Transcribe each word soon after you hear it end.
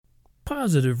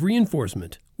positive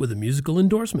reinforcement with a musical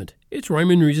endorsement. It's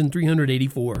Rhyme and Reason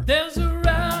 384. There's a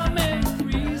rhyme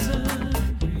and reason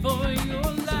for your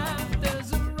life.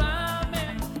 There's a rhyme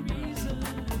and reason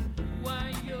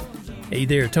why you're here. Hey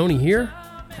there, Tony here.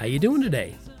 How you doing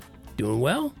today? Doing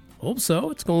well? Hope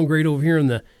so. It's going great over here in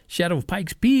the shadow of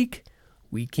Pikes Peak.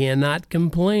 We cannot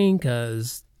complain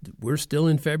because we're still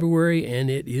in February and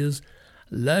it is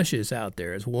luscious out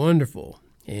there. It's wonderful.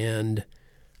 And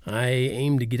I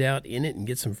aim to get out in it and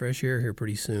get some fresh air here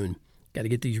pretty soon. Got to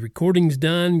get these recordings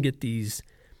done, get these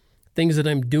things that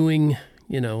I'm doing,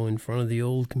 in front of the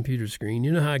old computer screen.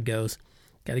 You know how it goes.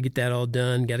 Got to get that all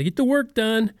done. Got to get the work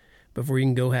done before you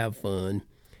can go have fun.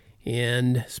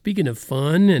 And speaking of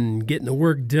fun and getting the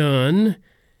work done,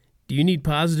 do you need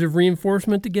positive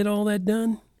reinforcement to get all that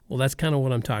done? Well, that's kind of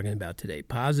what I'm talking about today,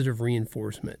 positive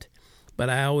reinforcement. But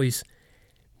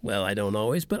I don't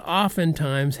always, but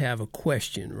oftentimes have a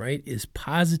question, right? Is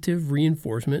positive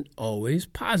reinforcement always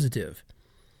positive?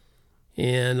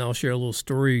 And I'll share a little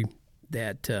story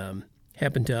that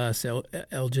happened to us.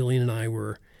 Jillian and I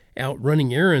were out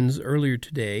running errands earlier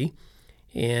today,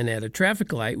 and at a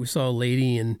traffic light, we saw a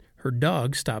lady and her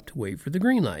dog stop to wait for the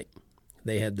green light.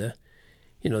 They had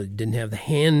didn't have the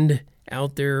hand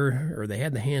out there, or they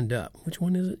had the hand up. Which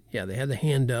one is it? Yeah, they had the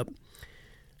hand up.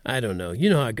 I don't know.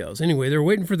 You know how it goes. Anyway, they're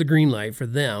waiting for the green light for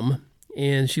them,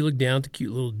 and she looked down at the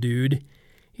cute little dude,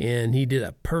 and he did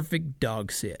a perfect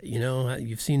dog sit.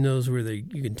 You've seen those where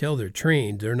you can tell they're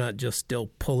trained. They're not just still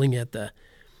pulling at the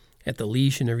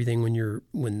leash and everything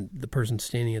when the person's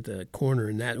standing at the corner.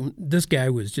 And this guy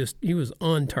was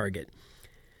on target.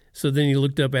 So then he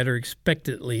looked up at her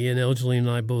expectantly, and Elgely and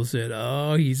I both said,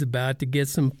 "Oh, he's about to get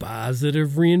some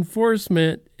positive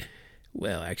reinforcement."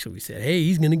 Well, actually, we said, "Hey,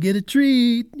 he's going to get a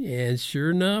treat." And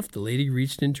sure enough, the lady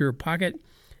reached into her pocket,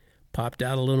 popped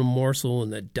out a little morsel,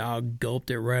 and the dog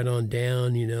gulped it right on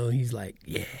down. He's like,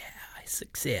 "Yeah,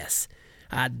 success.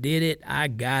 I did it. I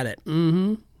got it."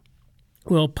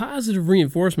 Well, positive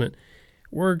reinforcement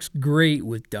works great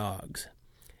with dogs.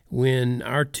 When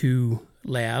our two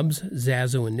labs,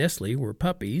 Zazo and Nestle, were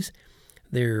puppies,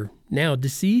 they're now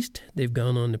deceased. They've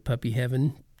gone on to puppy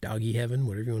heaven, doggy heaven,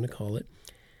 whatever you want to call it.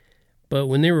 But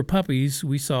when they were puppies,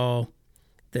 we saw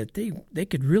that they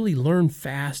could really learn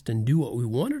fast and do what we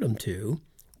wanted them to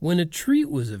when a treat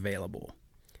was available.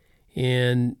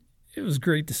 And it was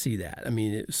great to see that. I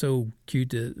mean, it was so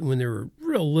cute when they were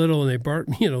real little and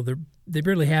they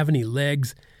barely have any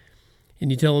legs, and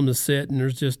you tell them to sit, and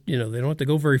there's just, they don't have to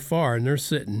go very far, and they're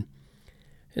sitting.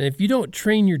 And if you don't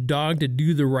train your dog to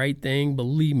do the right thing,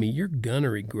 believe me, you're going to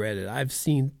regret it. I've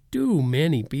seen too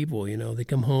many people, they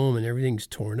come home and everything's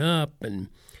torn up, and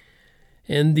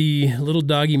the little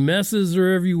doggy messes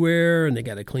are everywhere, and they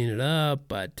got to clean it up.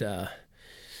 But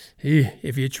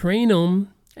if you train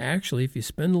them, actually, if you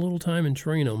spend a little time and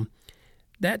train them,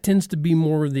 that tends to be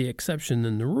more the exception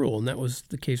than the rule. And that was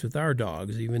the case with our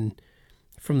dogs. Even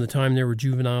from the time they were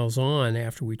juveniles on,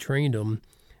 after we trained them,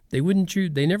 they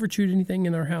never chewed anything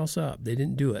in our house up. They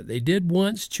didn't do it. They did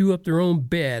once chew up their own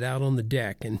bed out on the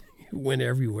deck, and it went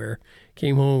everywhere.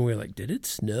 Came home, and we were like, did it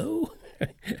snow?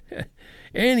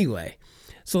 Anyway,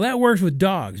 so that works with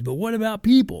dogs. But what about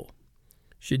people?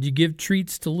 Should you give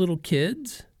treats to little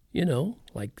kids,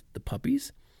 like the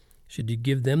puppies? Should you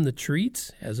give them the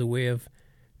treats as a way of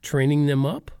training them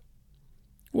up?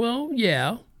 Well,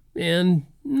 yeah and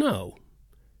no.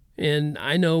 And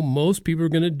I know most people are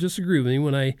going to disagree with me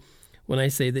when I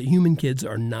say that human kids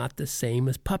are not the same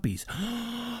as puppies.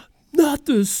 Not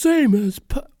the same as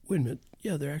wait a minute.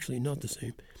 Yeah, they're actually not the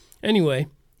same. Anyway,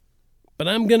 but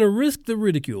I'm going to risk the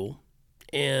ridicule,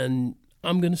 and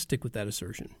I'm going to stick with that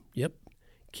assertion. Yep,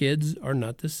 kids are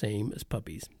not the same as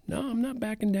puppies. No, I'm not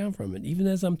backing down from it. Even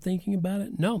as I'm thinking about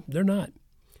it, no, they're not.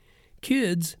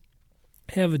 Kids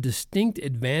have a distinct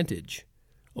advantage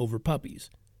over puppies.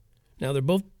 Now, they're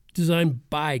both designed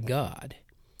by God,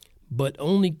 but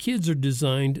only kids are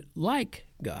designed like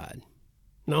God.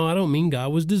 No, I don't mean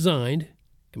God was designed.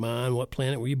 Come on, what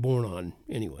planet were you born on?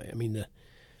 Anyway, I mean,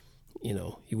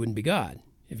 he wouldn't be God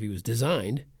if he was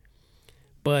designed.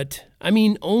 But, I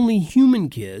mean, only human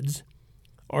kids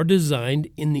are designed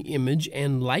in the image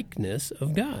and likeness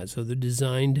of God. So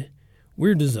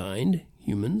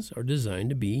humans are designed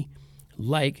to be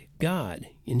like God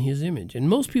in his image. And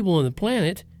most people on the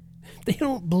planet, they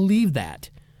don't believe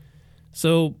that.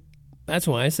 So that's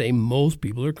why I say most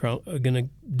people are going to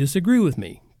disagree with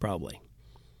me, probably.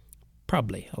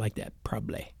 Probably. I like that.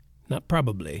 Probably. Not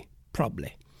probably.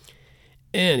 Probably.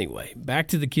 Anyway, back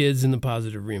to the kids and the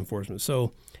positive reinforcement.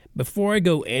 So before I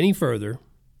go any further,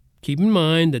 keep in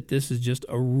mind that this is just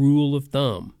a rule of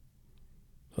thumb.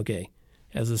 Okay.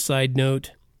 As a side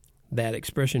note, that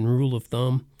expression rule of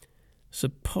thumb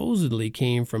supposedly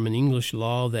came from an English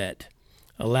law that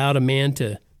allowed a man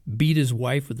to beat his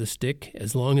wife with a stick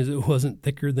as long as it wasn't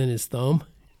thicker than his thumb.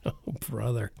 Oh,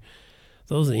 brother.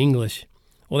 Those English.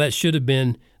 Well, that should have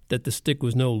been that the stick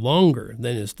was no longer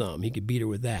than his thumb. He could beat her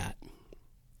with that.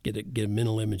 Get a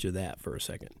mental image of that for a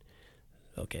second.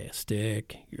 Okay, a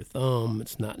stick, your thumb,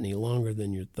 it's not any longer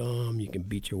than your thumb. You can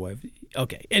beat your wife.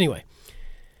 Okay, anyway.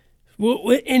 Well,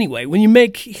 when you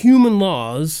make human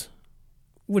laws,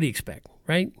 what do you expect,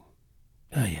 right?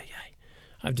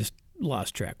 I've just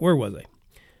lost track. Where was I?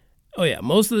 Oh, yeah,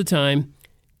 most of the time,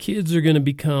 kids are going to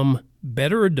become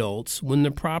better adults when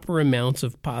the proper amounts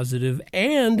of positive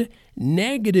and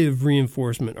negative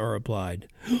reinforcement are applied.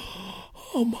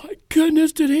 Oh, my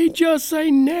goodness, did he just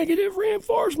say negative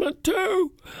reinforcement,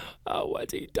 too? Oh,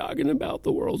 what's he talking about?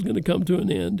 The world's going to come to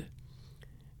an end.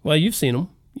 Well, you've seen them,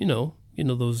 you know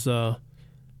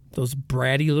those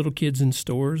bratty little kids in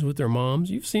stores with their moms.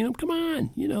 You've seen them, come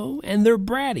on, and they're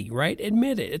bratty, right?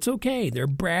 Admit it. It's okay. They're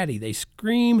bratty. They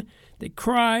scream, they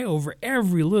cry over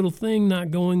every little thing not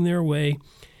going their way.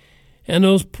 And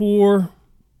those poor,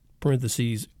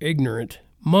 parentheses, ignorant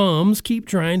moms keep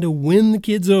trying to win the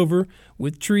kids over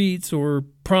with treats or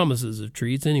promises of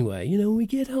treats anyway. We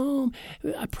get home,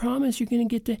 I promise you're going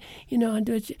to get to,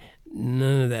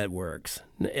 none of that works.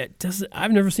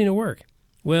 I've never seen it work.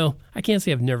 Well, I can't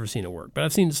say I've never seen it work, but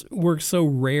I've seen it work so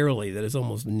rarely that it's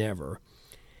almost never.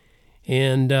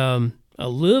 And a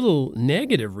little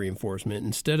negative reinforcement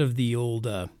instead of the old,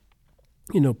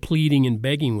 pleading and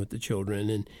begging with the children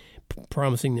and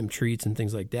promising them treats and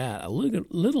things like that. A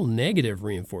little negative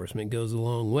reinforcement goes a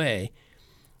long way.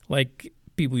 Like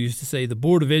people used to say, the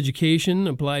Board of Education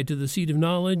applied to the seat of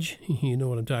knowledge. You know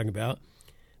what I'm talking about.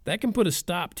 That can put a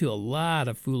stop to a lot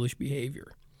of foolish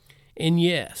behavior. And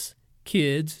yes,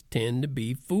 kids tend to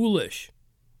be foolish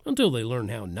until they learn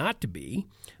how not to be.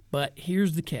 But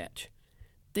here's the catch.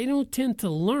 They don't tend to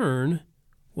learn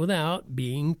without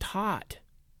being taught.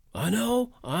 I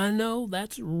know,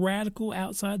 that's radical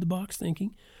outside-the-box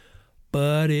thinking,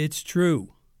 but it's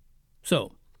true.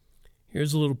 So,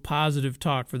 here's a little positive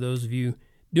talk for those of you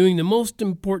doing the most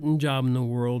important job in the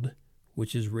world,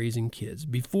 which is raising kids.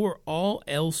 Before all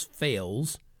else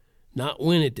fails, not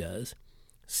when it does,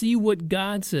 see what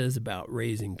God says about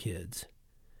raising kids.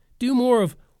 Do more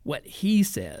of what He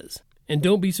says, and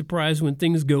don't be surprised when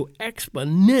things go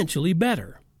exponentially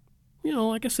better.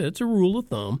 Like I said, it's a rule of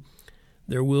thumb.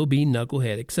 There will be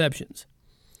knucklehead exceptions.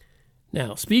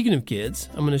 Now, speaking of kids,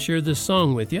 I'm going to share this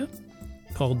song with you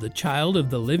called The Child of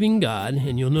the Living God,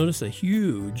 and you'll notice a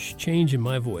huge change in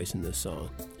my voice in this song.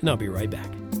 And I'll be right back.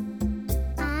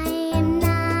 I am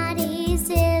not a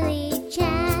silly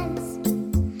chance,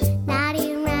 not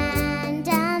a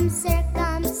random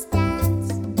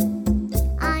circumstance.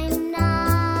 I'm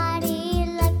not a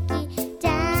lucky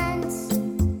dance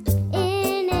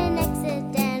in an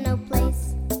accidental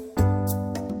place.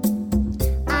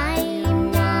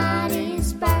 I'm not a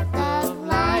spark of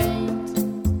light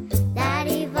that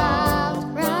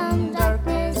evolved from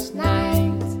darkness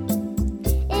night.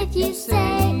 If you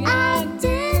say I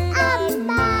did,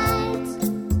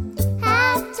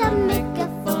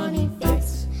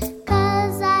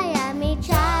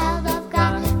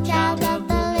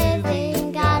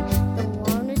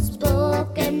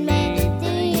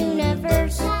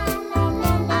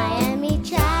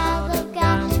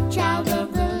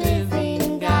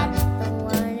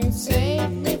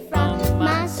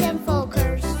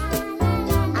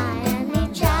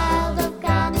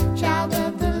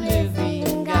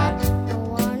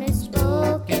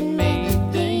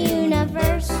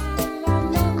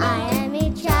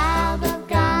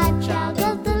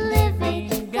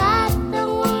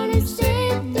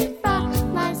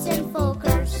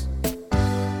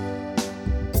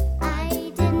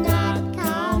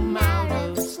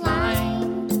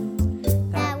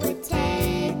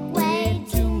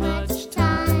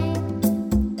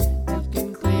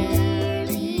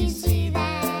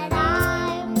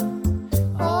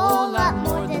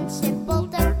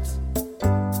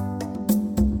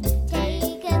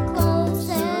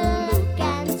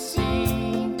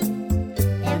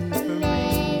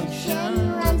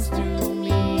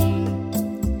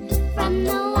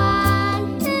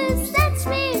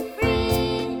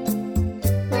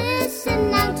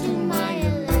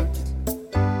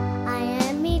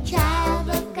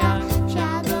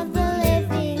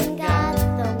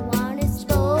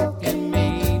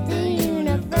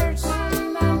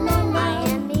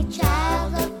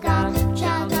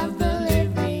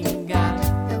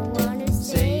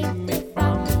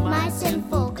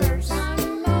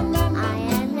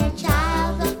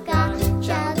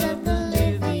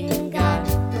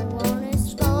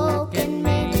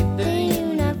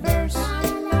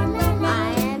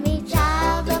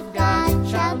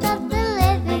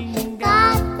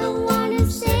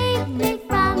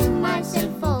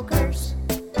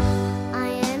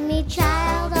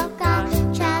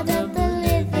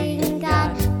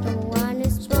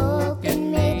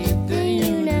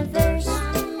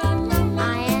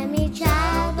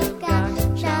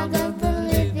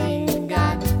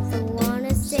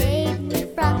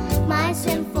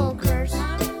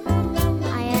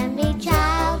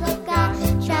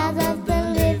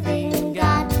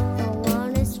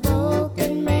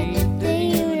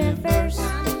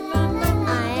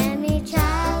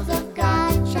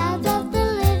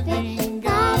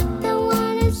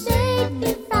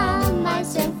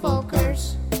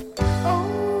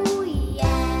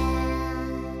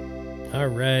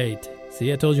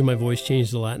 See, I told you my voice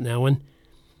changed a lot in that one.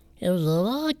 It was a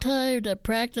long time to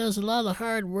practice, a lot of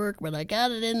hard work, but I got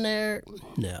it in there.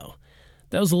 No.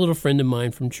 That was a little friend of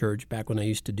mine from church back when I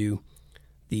used to do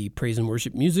the praise and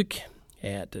worship music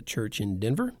at a church in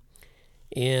Denver.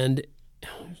 And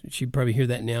she'd probably hear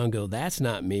that now and go, that's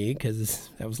not me,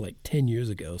 because that was like 10 years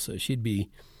ago. So she'd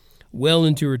be well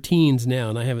into her teens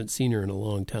now, and I haven't seen her in a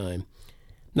long time.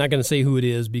 Not going to say who it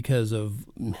is because of,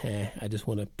 I just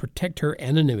want to protect her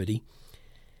anonymity.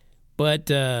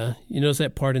 But you notice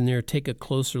that part in there, take a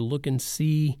closer look and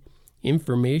see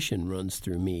information runs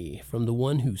through me from the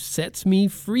one who sets me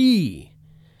free.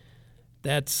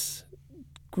 That's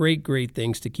great, great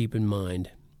things to keep in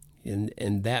mind.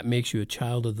 And that makes you a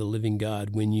child of the living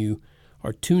God when you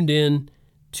are tuned in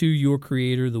to your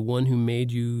Creator, the one who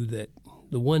made you, that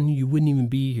the one you wouldn't even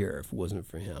be here if it wasn't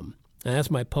for him. Now, that's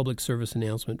my public service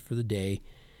announcement for the day,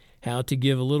 how to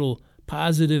give a little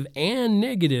positive and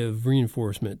negative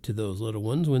reinforcement to those little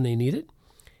ones when they need it.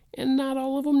 And not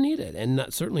all of them need it, and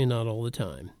certainly not all the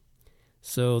time.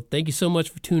 So thank you so much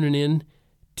for tuning in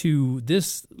to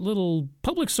this little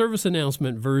public service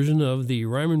announcement version of the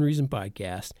Rhyme and Reason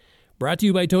podcast, brought to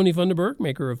you by Tony Funderburk,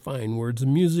 maker of fine words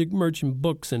and music, merchant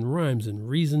books, and rhymes and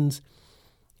reasons.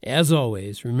 As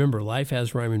always, remember, life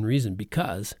has rhyme and reason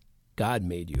because God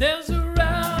made you. There's a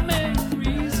rhyme and